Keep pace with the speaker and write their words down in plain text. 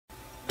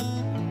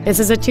This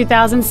is a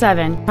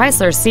 2007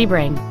 Chrysler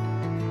Sebring.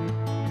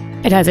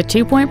 It has a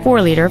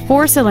 2.4-liter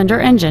four-cylinder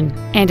engine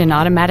and an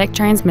automatic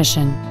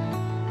transmission.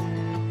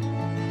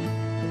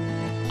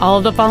 All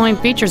of the following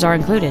features are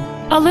included: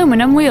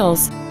 aluminum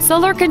wheels,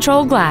 solar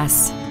control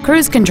glass,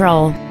 cruise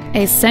control,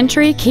 a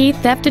Sentry key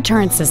theft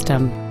deterrent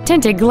system,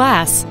 tinted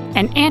glass,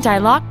 an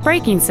anti-lock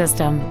braking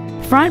system,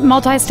 front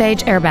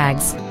multi-stage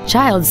airbags,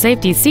 child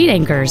safety seat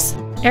anchors,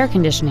 air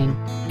conditioning,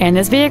 and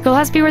this vehicle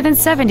has fewer than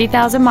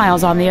 70,000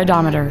 miles on the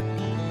odometer.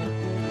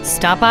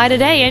 Stop by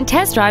today and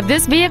test drive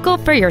this vehicle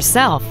for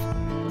yourself.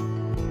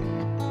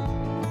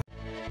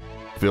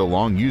 Phil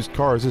Long Used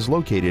Cars is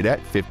located at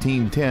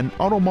 1510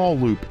 Auto Mall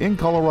Loop in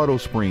Colorado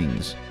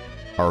Springs.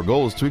 Our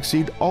goal is to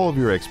exceed all of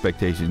your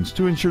expectations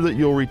to ensure that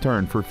you'll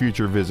return for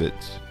future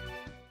visits.